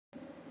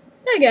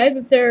Hi guys,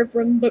 it's Sarah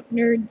from Book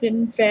Nerds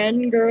and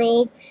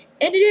Fangirls,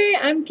 and today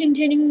I'm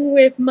continuing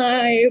with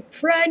my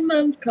Pride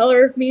Month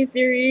Color of Me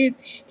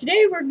series.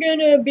 Today we're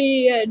gonna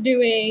be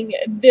doing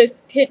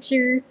this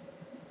picture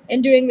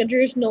and doing the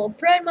traditional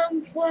Pride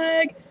Month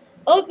flag.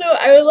 Also,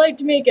 I would like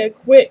to make a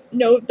quick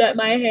note that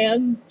my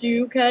hands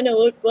do kind of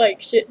look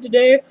like shit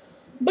today,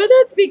 but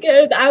that's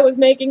because I was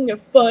making a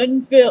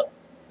fun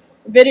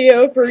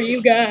video for you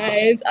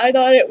guys. I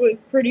thought it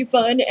was pretty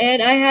fun,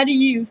 and I had to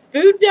use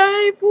food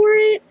dye for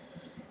it.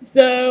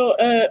 So,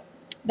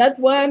 that's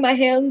why my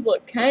hands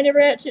look kind of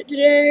ratchet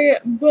today,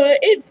 but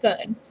it's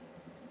fun.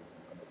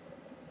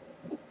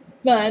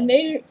 Fun.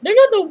 They're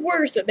not the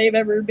worst that they've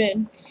ever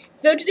been.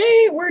 So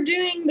today we're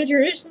doing the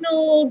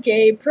traditional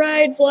gay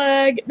pride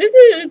flag. This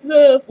is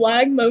the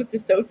flag most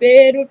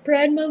associated with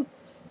Pride Month.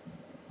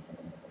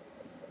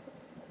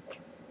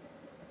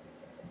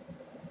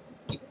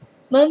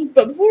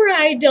 But before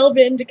I delve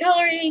into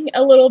coloring,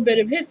 a little bit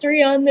of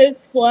history on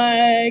this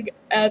flag,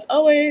 as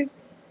always.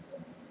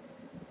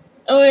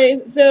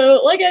 So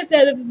like I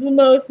said, this is the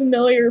most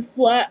familiar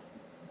flag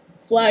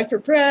for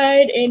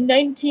Pride. In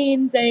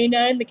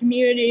 1979, the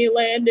community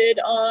landed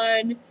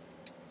on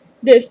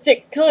the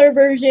 6-color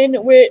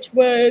version, which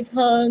was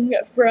hung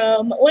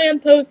from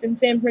lampposts in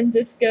San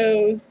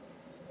Francisco's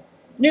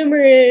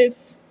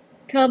numerous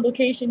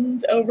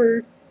complications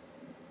over.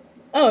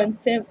 Oh, in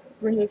San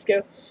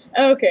Francisco.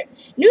 Okay.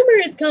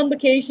 Numerous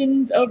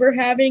complications over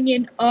having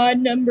an odd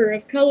number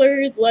of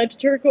colors led to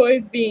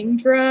turquoise being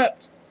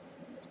dropped.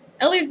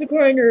 At least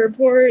according to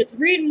reports.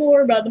 Read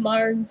more about the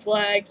modern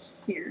flag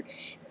here.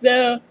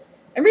 So,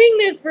 I'm reading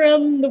this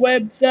from the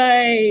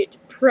website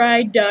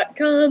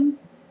pride.com.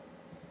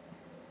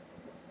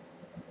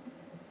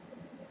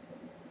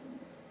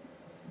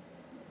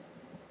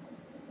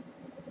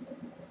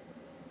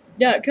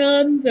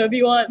 So if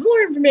you want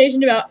more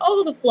information about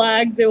all the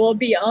flags, it will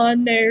be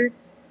on there.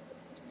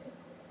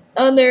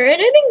 And I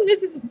think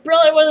this is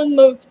probably one of the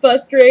most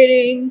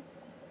frustrating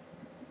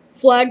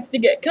flags to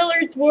get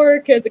colors for,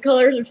 because the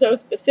colors are so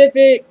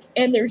specific,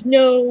 and there's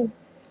no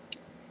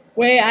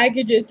way I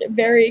could just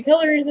vary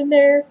colors in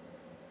there.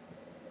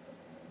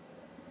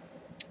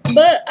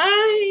 But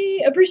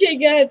I appreciate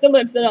you guys so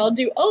much that I'll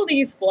do all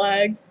these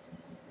flags.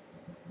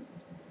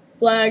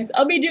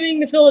 I'll be doing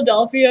the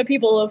Philadelphia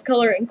People of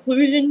Color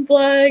Inclusion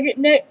flag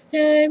next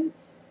time.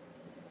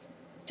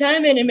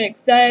 And I'm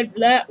excited for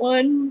that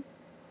one.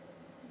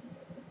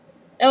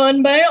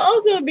 But I'll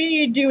also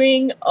be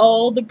doing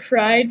all the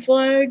Pride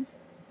flags.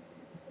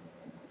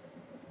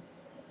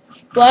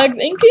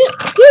 Including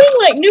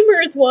like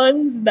numerous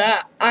ones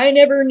that I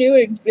never knew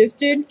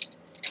existed.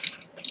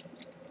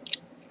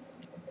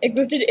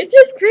 It's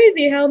just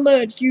crazy how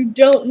much you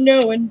don't know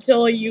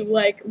until you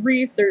like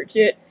research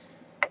it.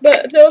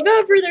 But so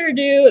without further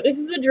ado, this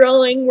is the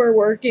drawing we're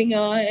working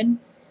on.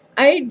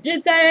 I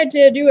decided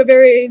to do a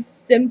very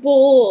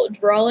simple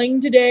drawing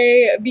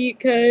today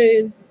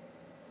because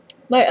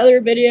my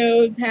other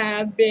videos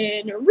have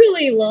been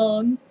really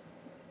long.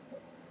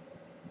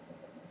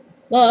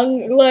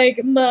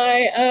 Like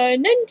my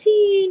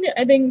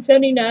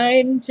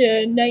 79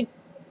 to 9.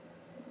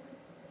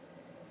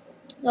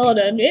 Hold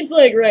on, it's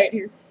like right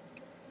here.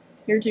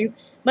 Here too.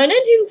 My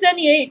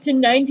 1978 to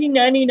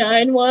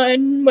 1999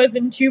 one was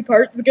in 2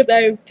 parts because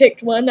I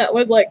picked one that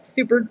was like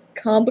super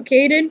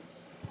complicated.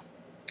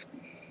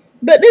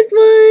 But this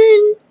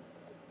one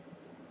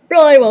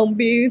probably won't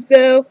be,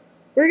 so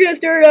we're gonna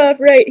start off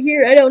right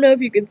here. I don't know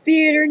if you can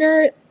see it or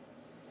not.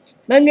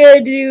 I'm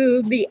gonna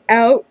do the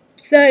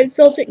outside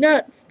Celtic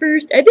knots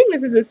first. I think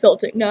this is a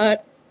Celtic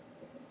knot.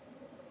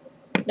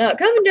 Now,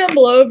 comment down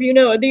below if you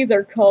know what these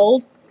are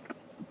called.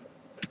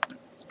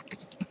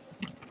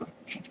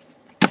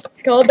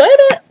 I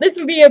thought this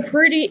would be a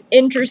pretty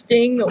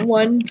interesting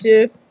one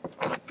to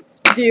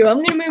do.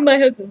 I'm gonna move my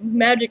husband's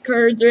magic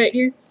cards right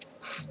here.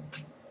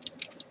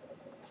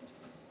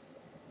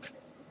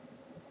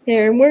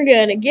 There, and we're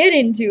gonna get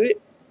into it.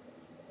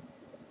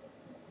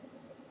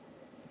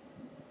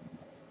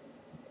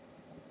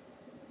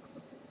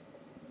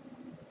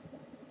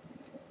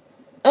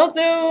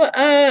 Also,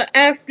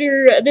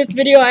 after this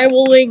video, I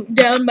will link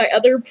down my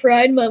other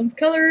Pride Month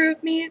color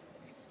of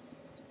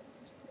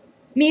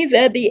me's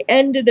at the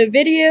end of the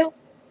video.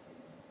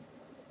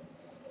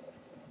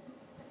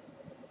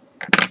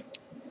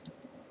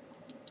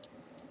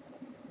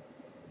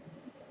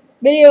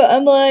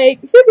 I'm like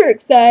super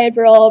excited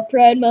for all of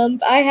Pride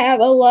Month. I have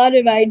a lot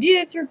of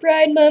ideas for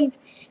Pride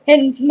Month,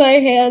 hence my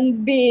hands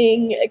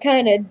being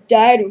kind of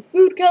dyed with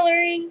food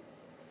coloring.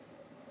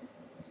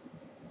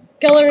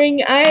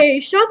 I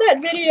shot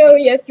that video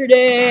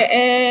yesterday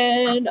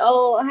and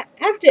I'll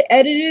have to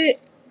edit it.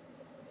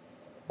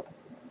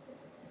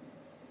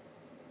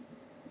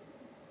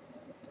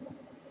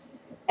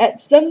 At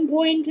some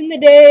point in the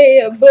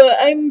day, but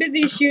I'm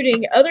busy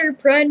shooting other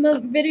Pride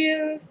Month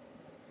videos.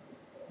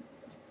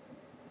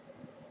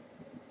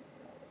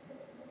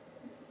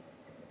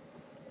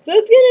 So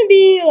it's gonna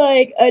be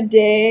like a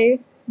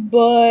day,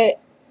 but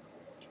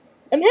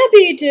I'm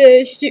happy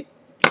to shoot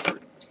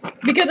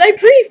because I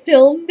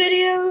pre-film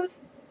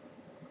videos.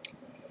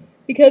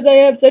 because I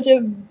have such a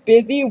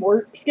busy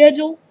work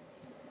schedule.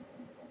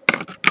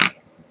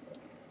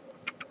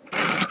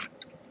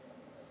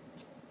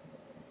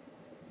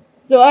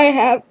 So I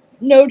have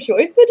no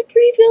choice but to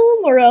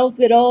pre-film, or else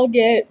it all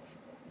gets...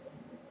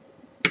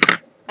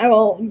 I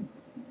won't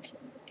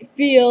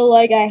feel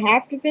like I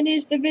have to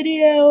finish the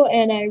video,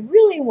 and I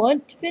really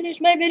want to finish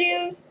my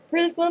videos for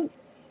this month.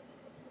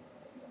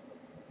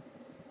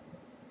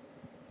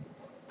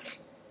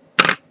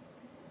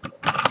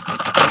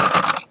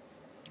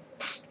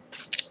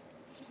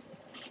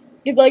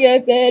 Because like I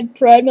said,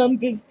 Pride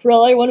Month is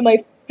probably one of my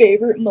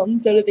favorite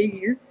months out of the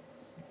year.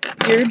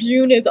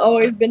 June has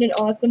always been an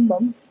awesome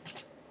month.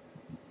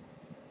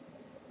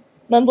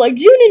 Months like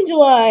June and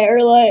July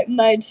are like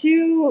my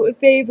two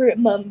favorite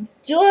months.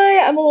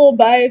 July I'm a little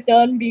biased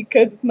on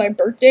because it's my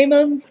birthday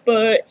month,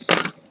 but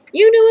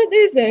you know what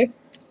they say.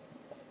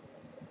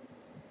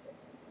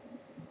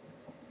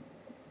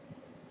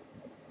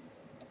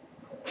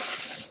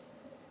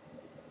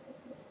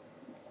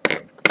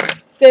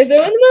 So in the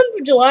month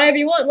of July, if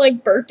you want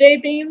like birthday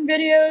themed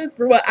videos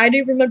for what I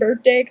do for my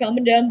birthday,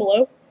 comment down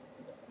below.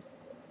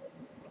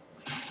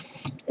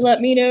 Let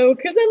me know,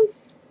 because I'm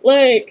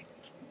like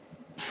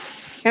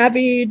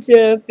happy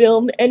to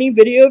film any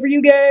video for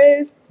you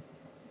guys.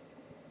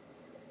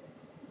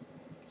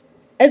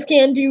 I just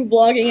can't do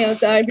vlogging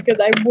outside because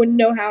I wouldn't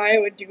know how I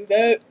would do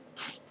that.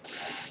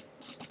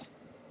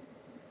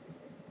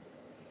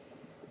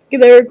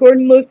 Because I record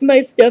most of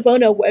my stuff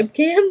on a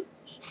webcam.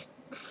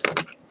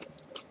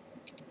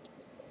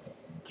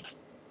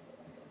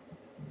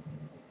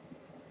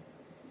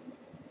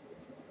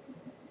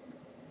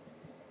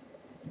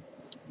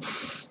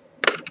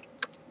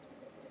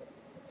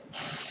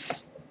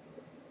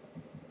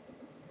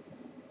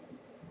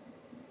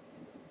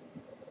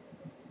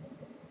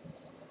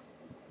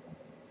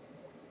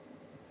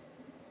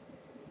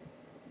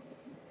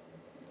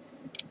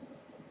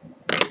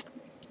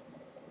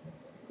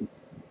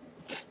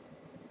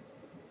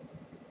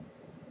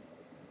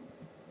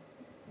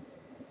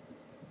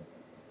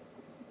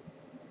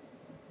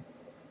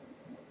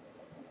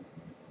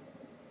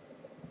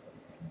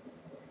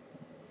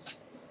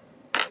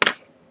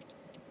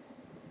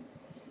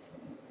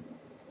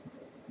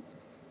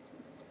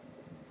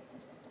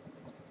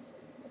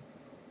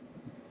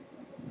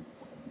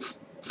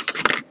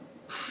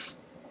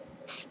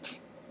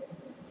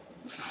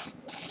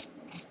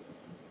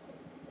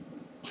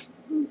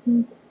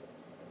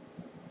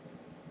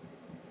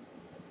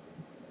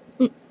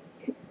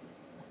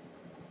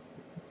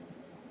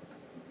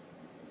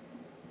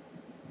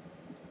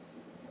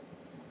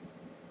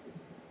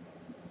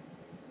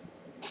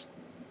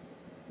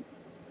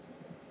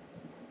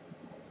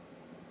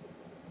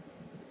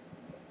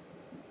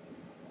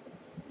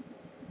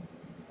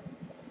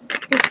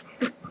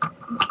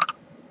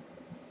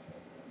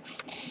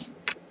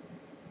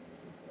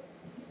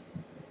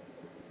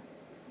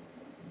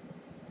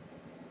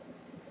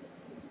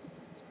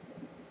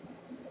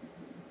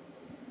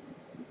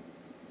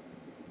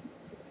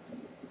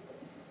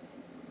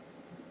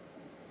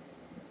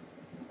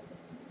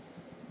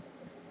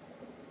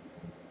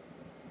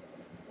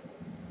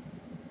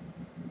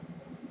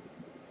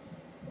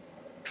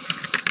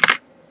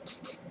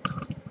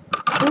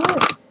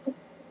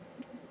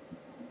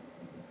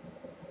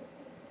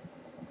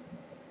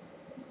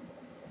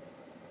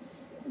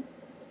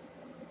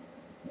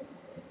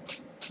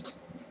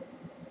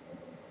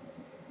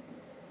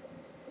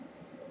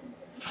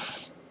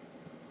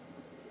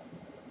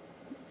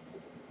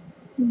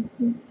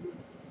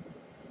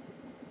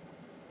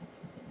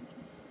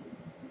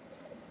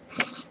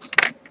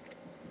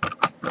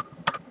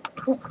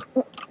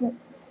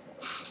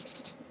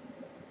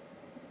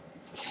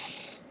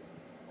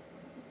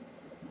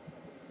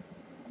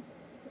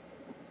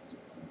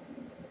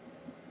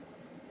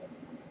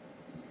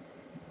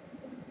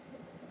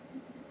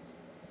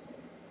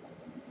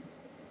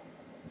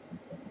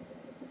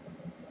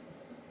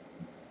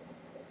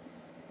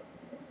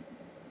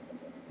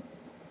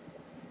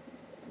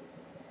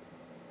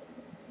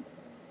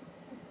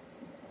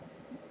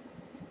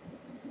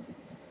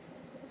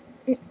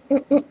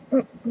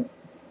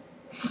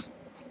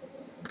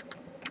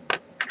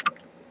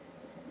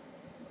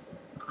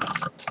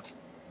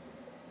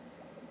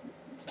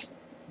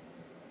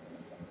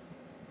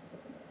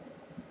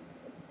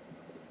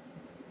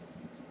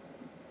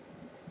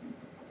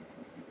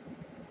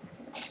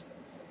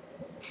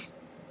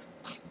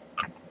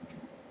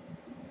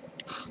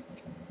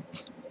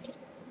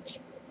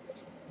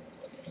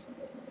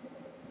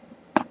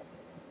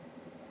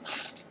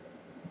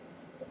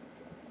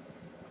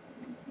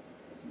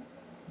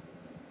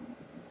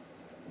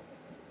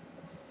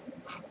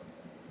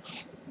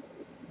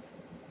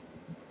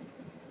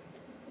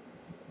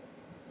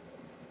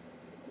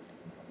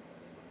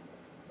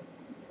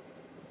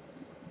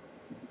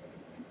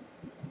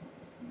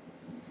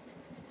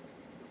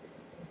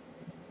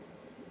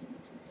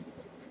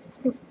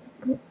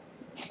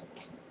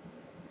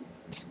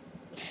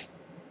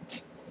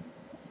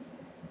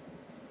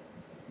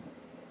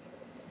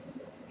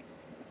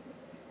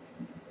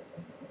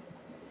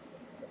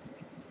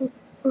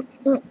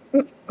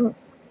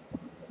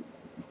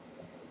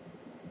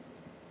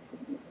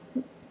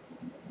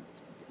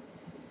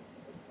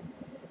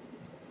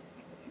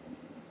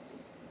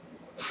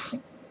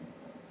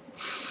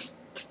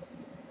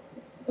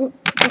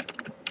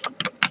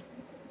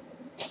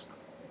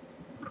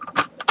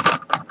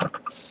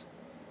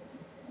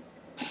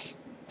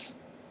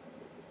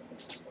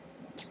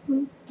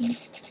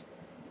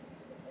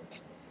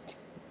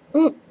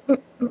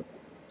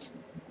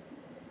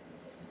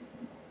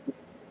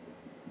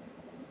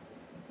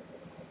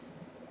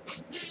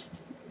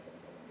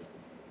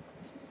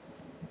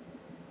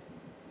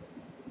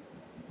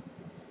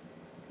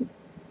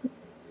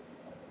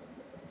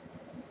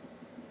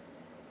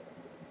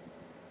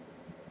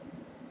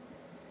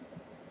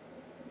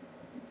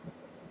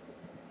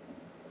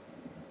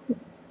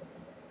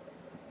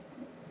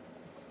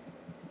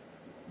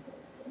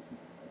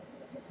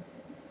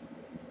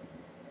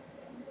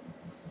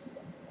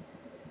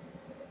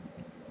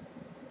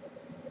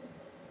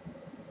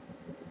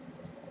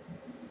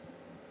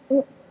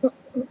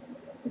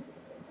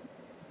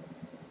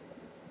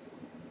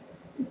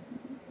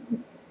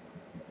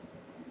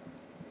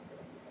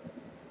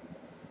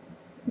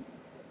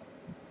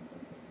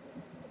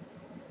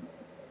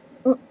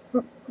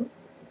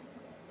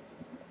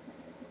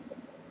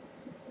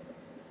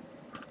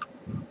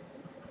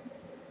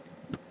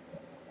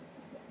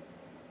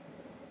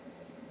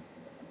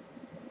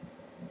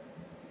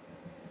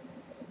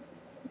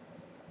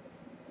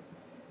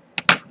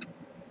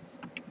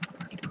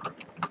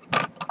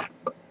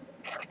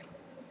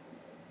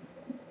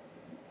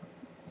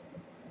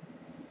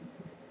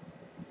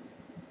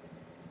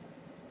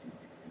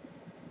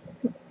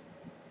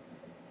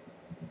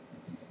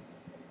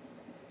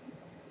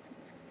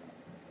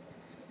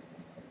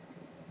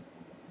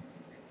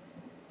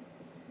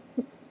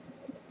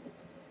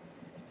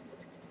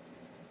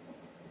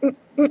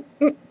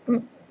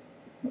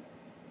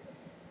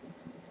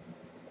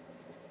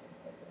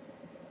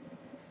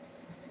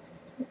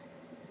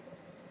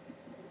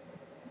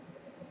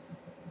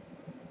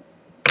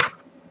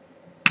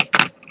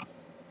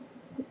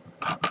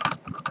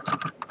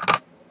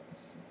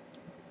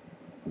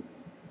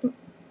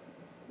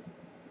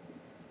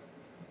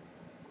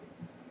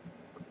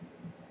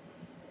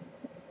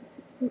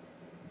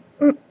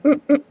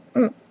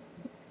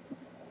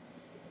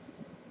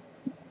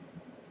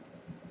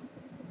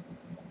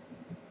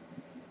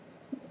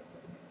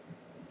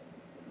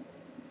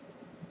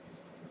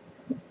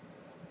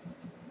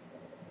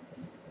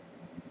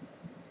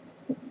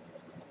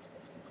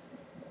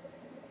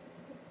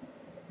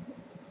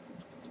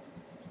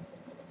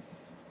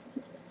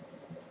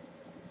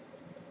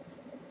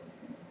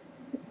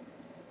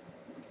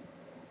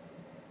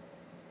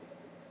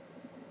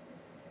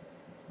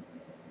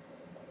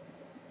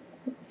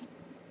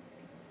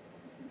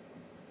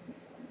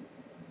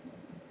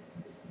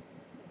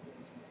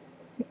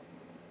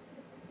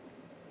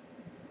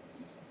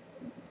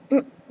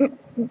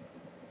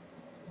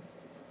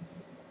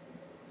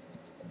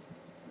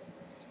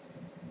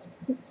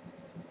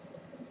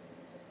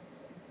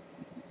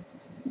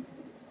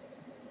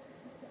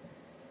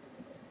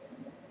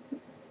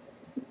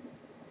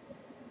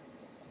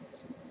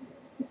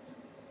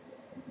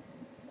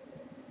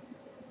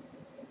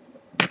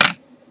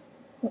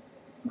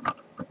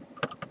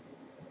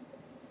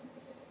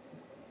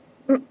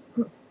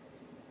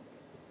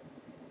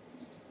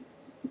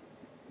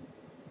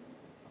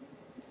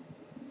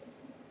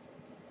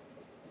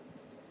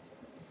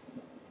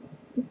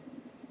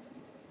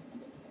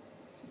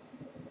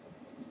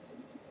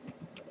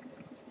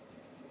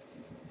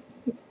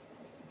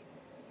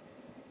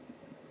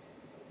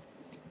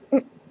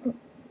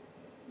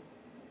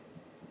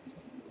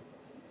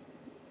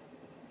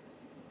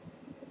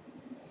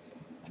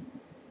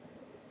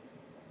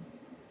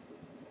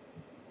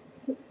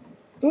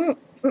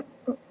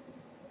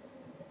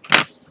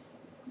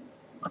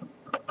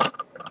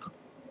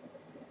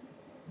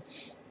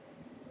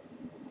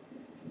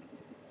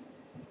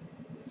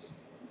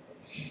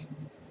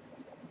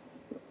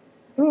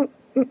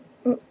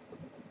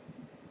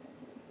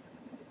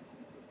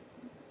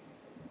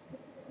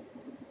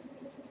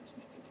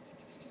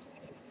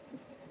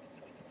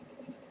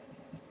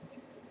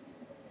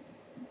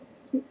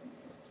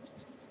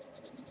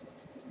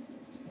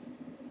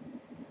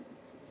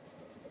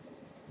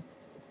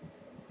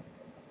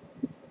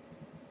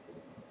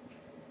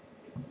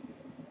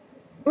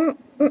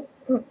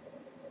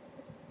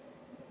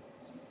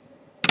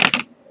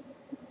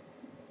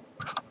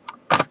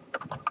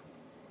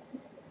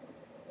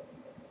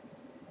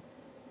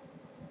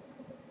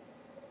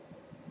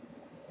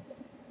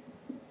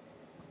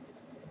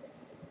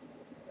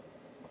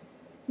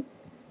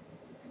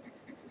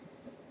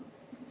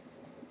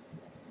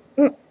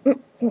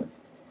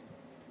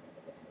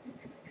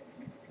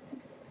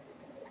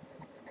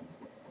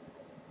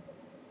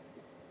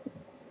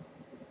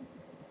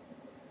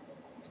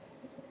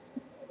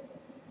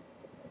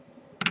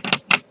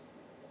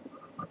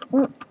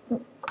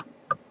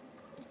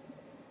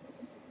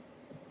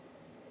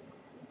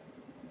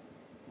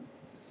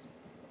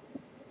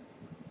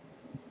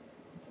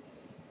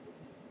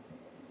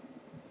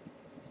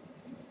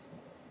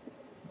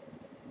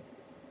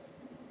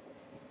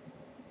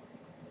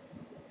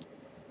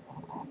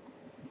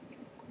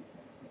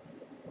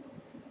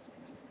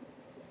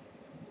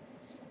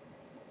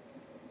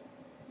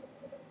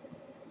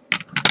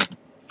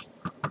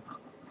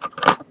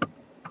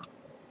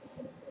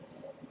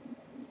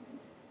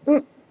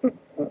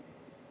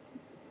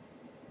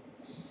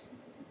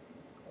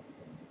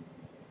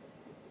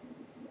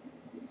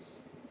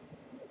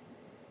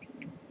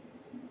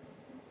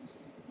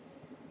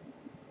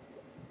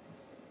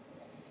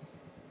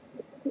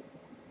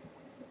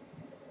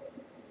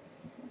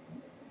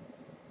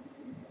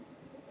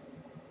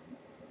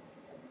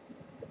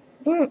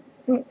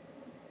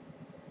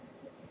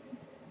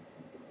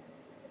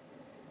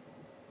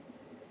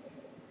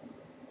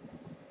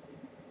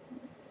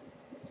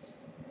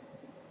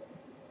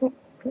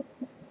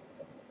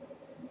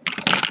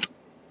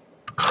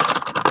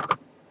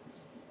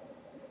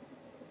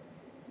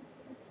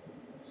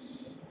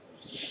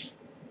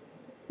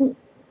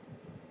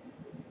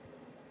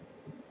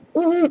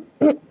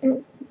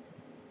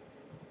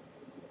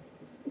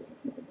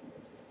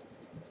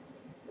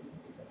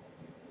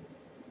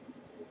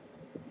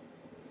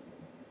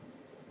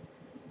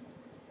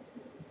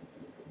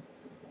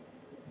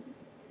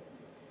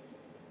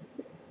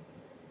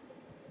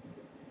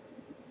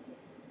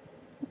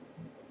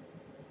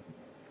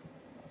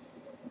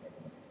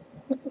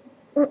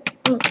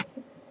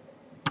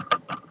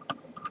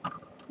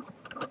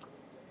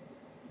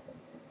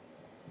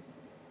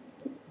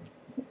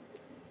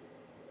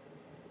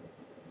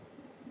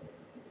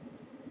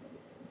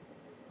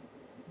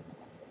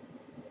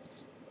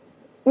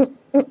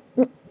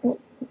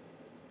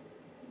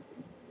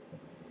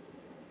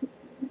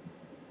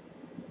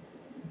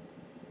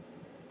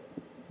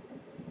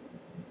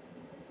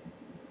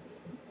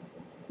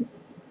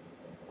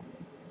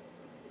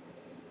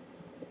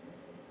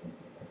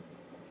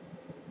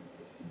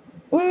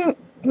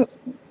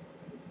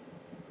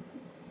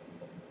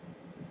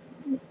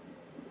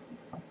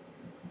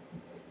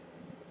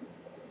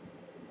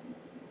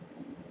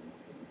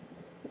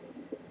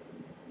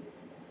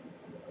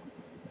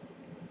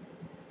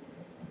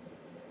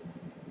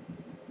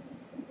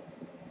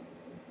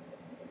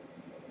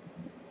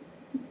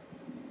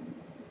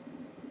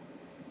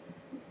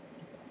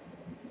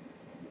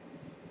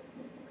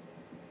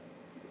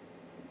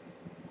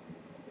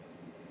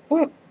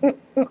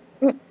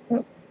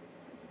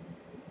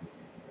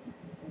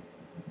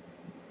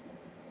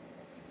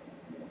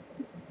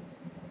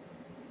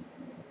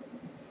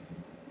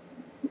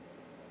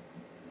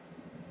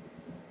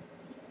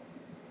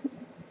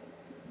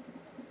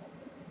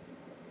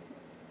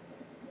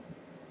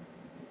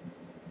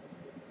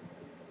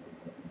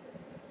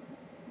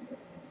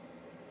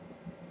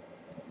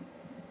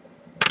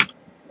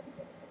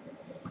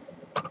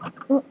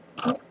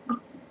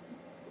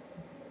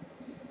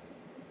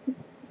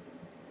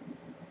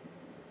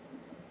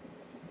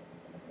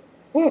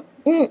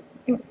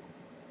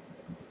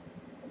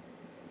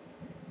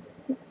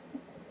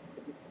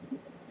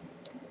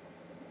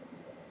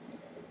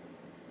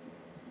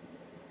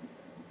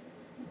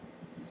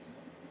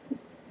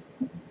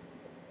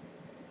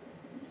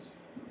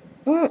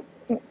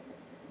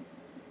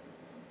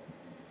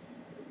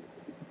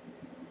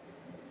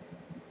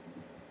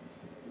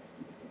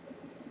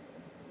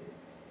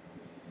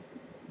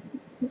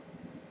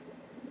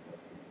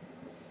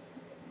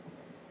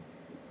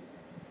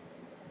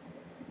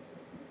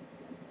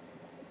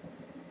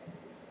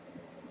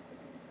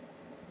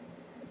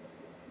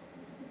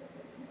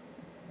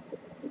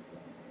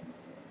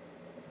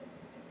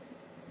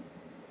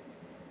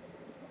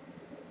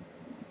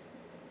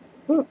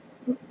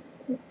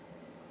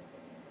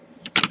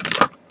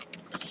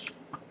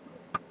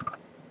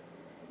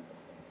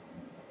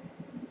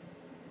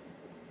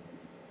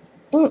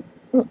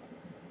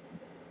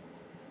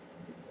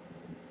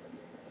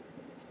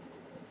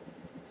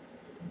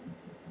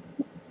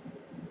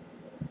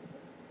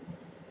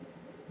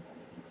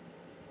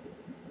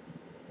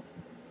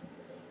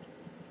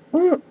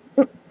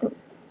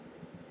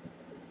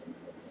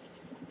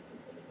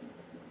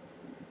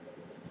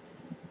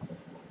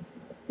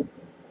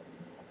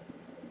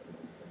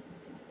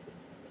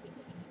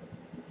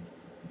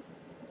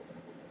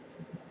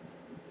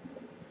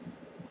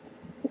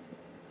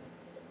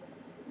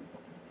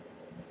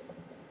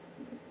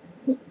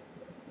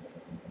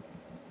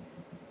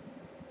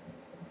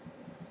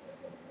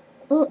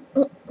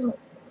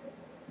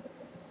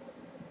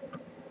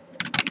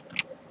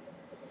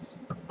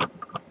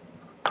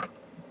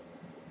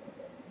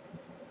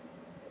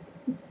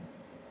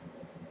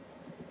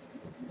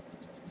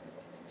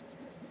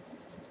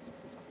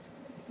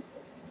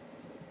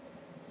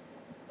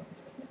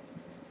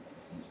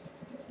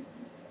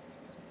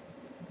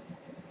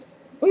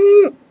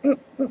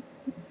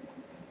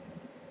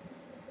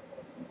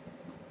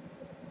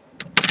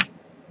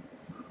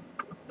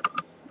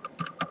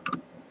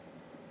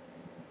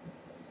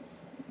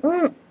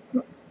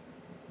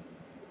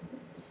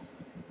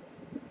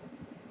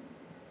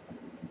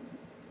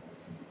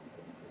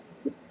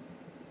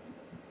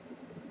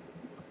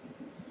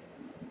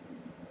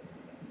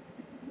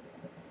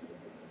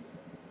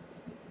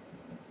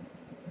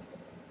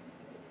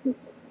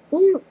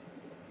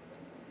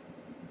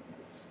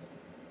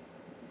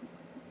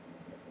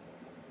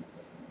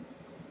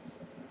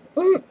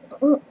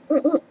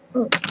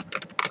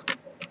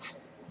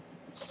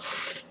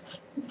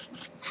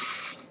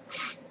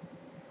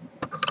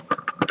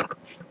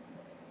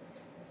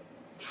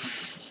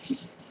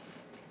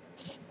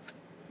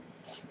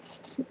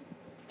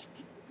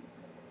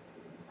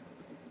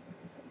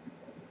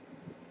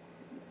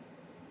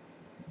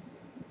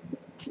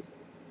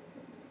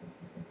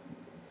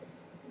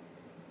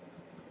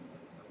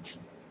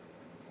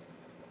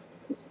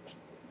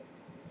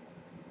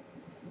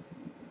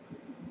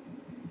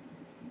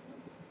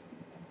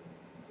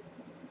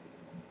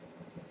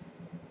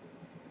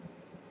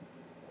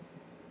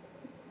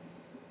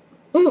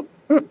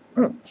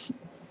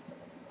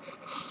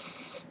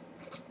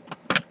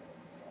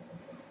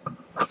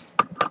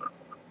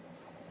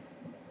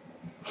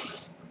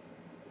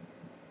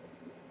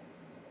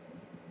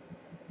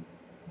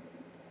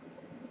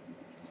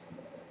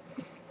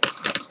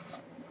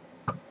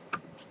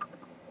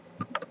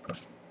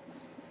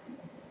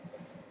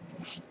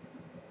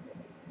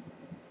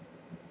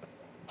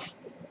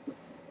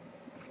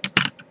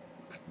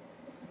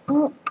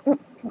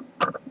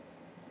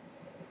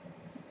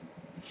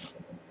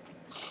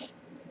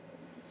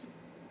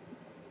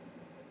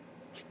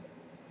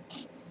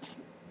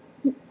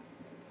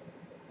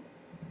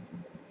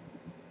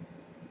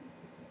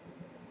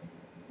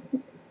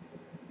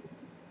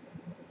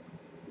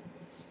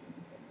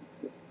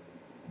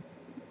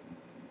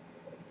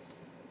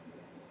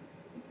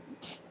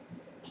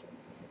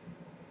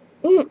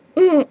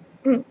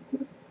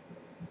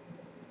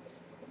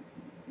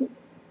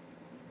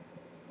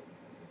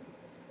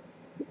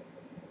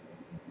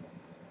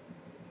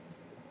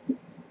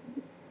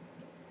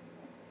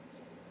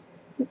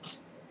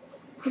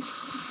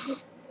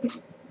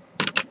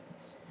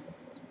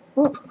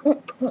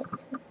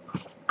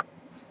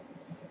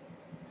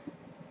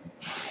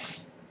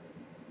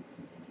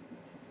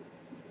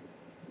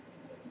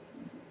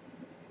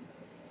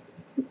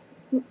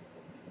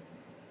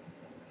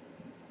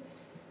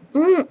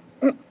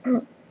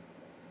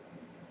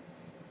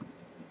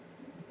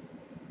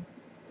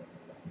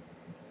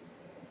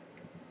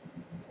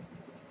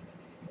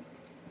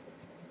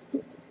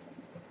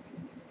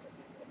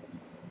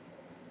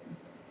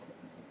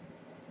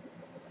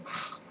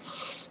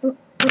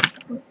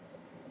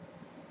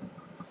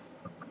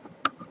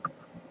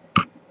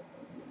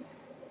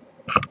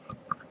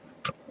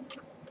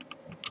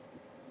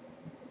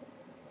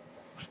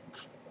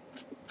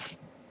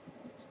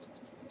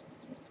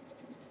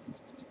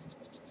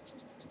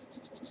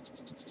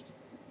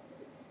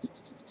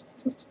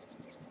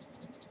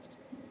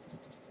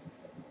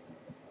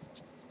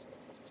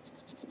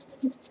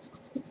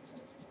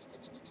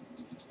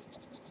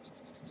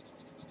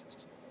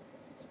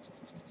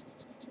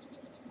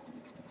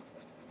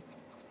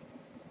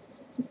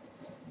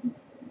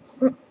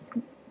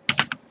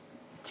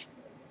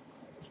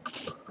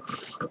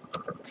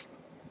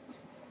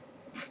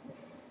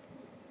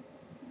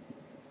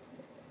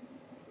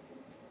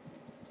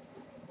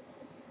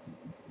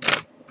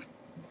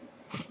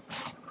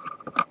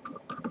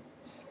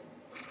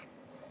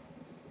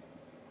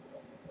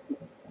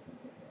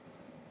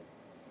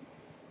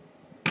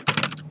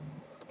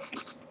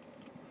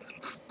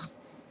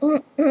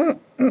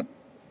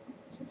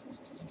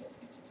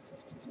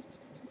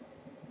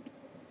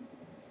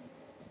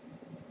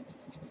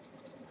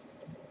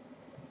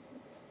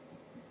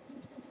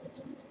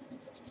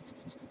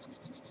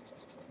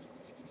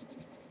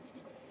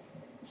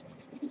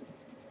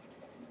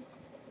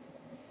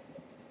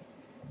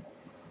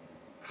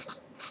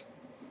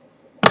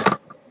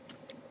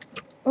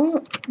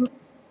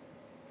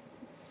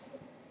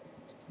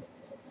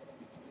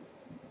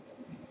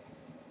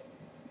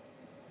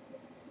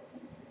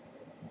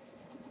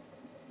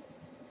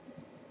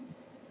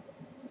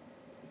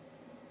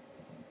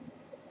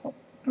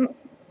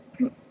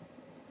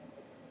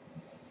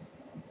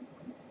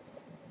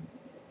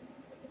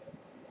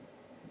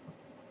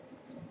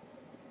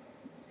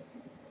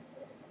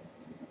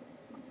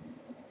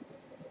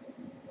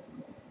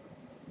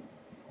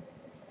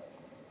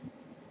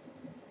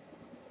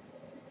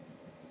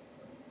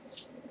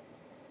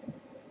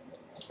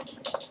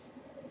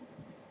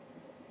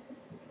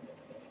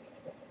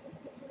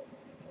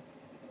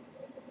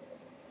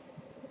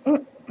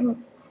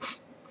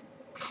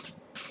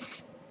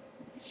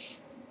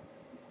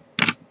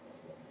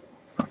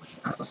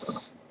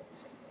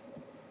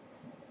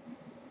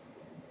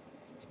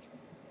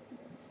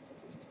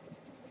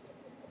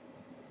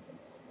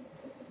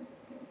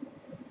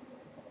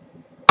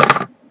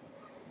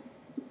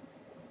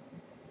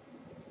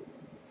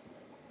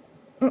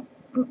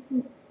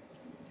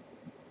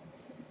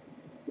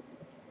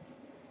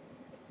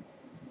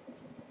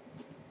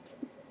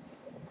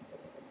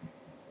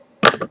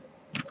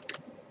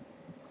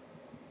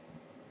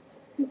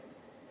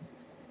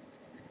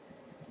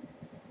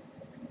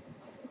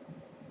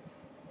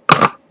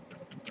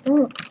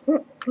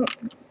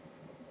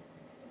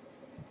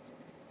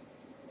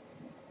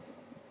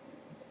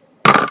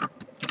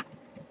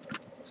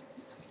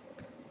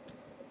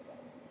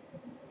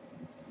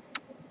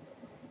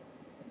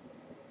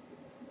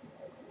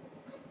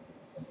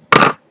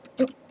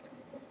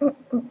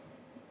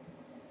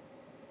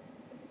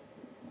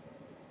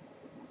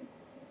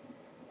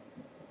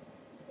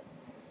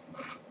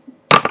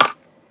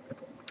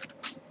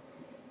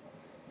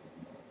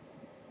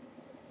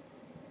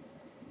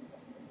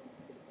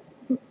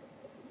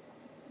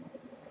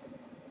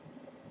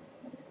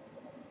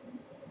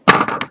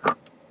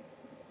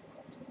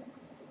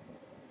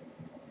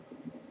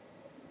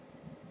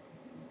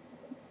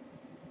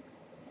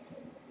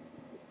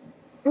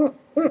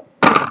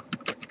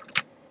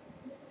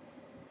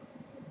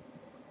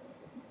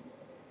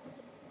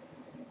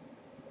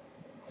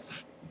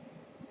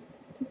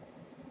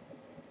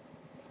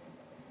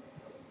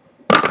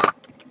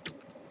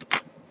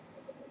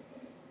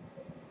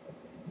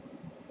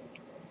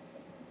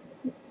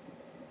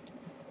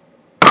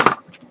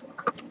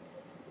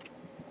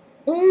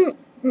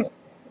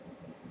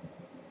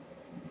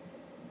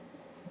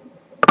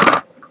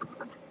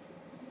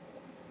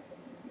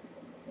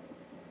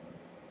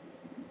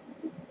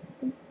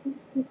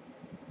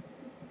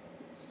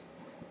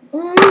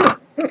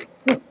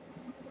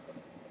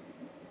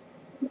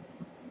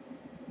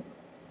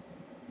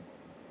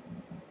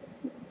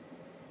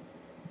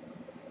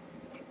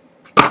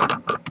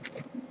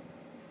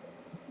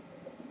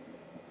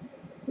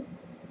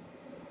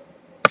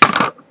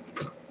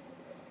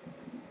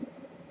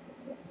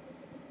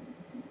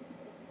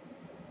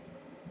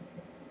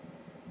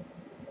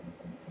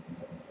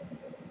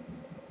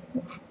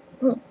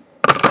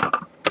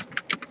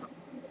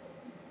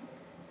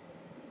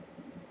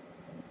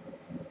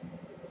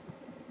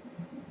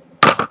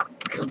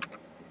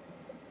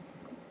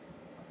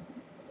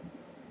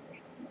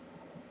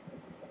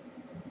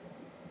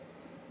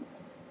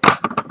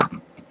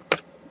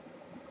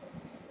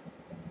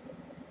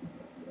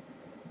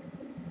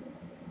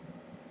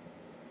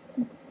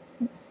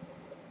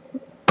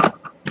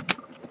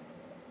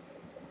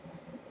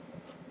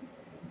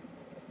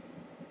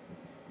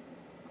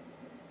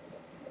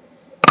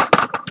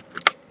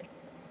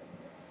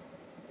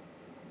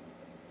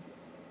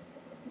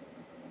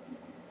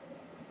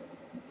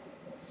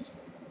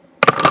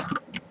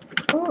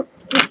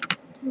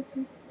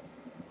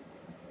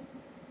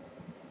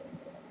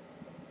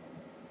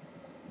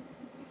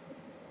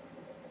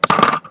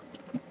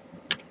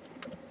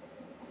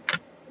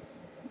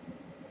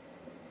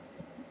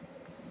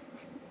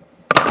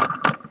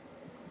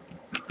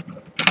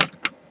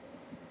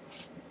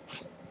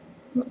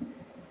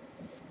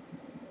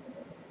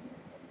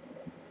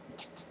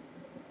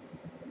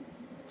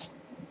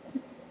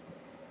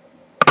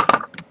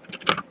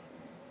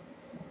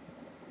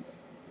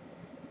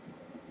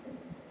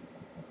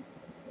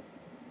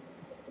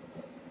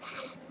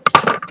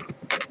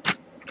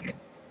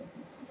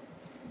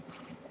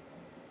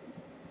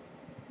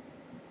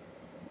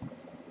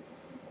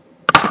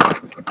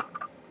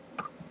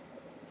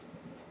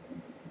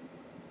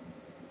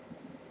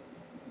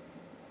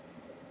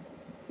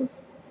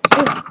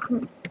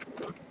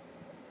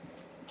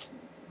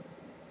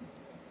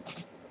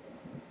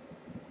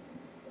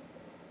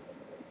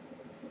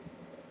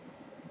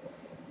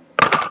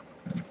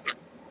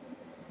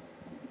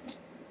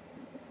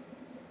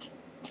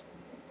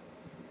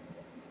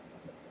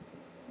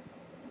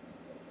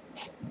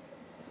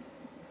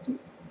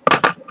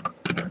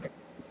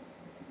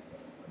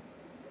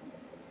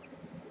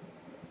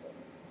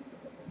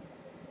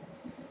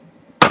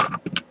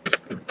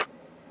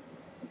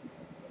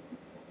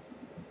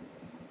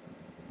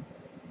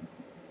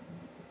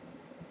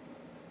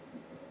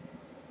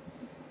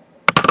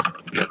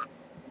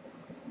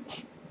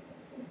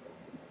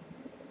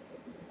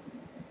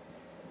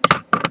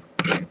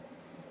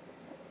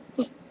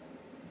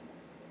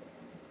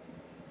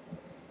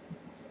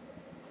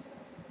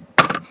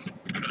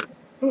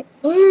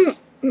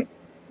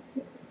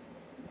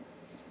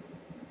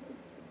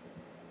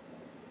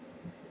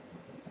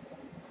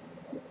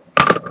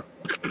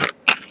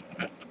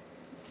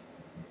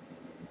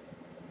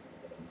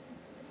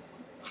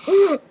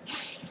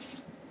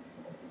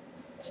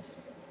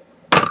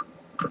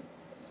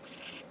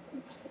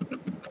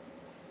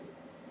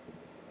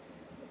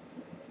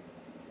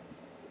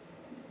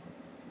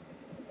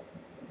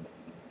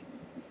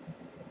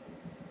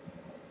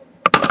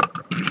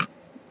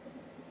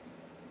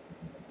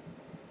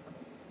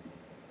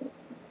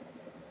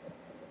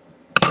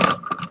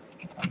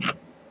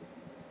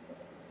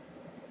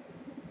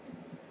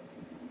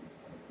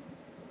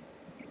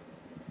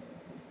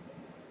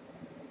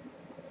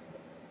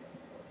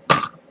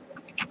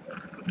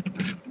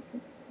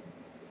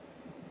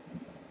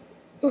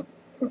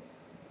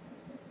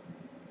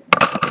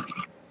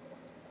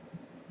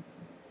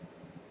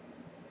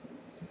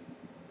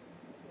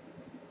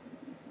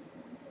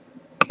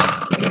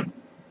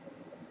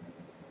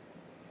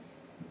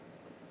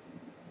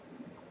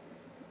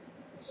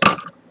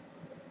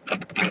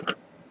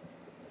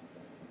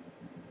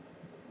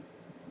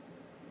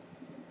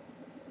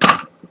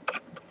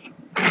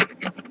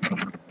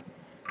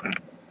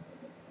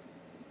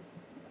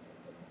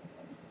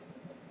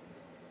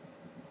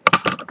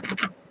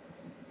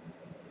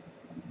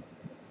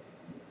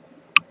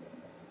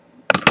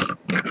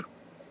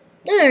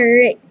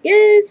 Alright,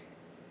 guys.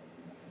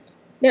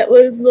 That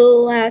was the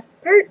last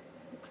part.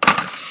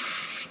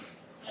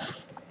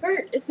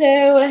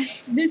 So,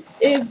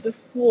 this is the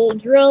full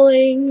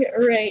drawing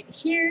right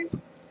here.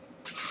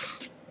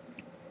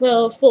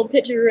 Well, full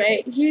picture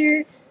right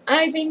here.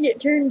 I think it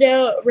turned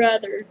out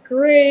rather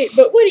great,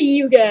 but what do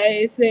you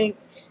guys think?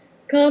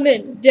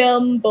 Comment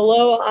down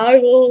below. I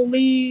will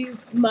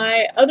leave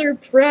my other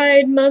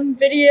Pride Month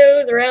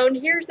videos around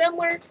here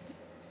somewhere.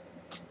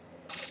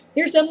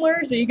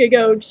 So you could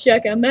go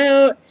check them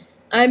out.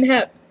 I'm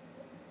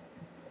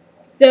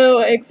so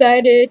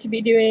excited to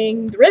be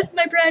doing the rest of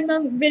my Pride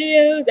Month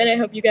videos, and I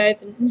hope you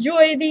guys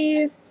enjoy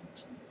these.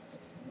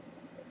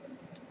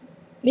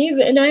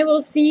 And I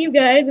will see you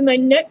guys in my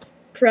next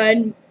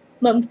Pride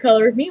Month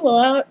Color With Me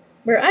out,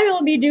 where I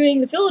will be doing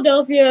the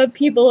Philadelphia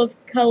People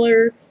of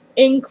Color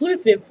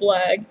Inclusive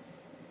Flag.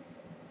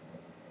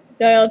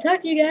 So I'll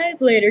talk to you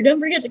guys later. Don't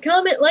forget to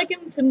comment, like,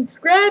 and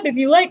subscribe if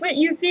you like what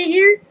you see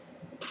here.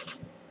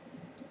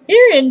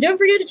 And don't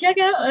forget to check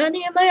out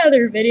any of my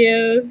other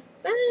videos.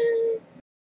 Bye!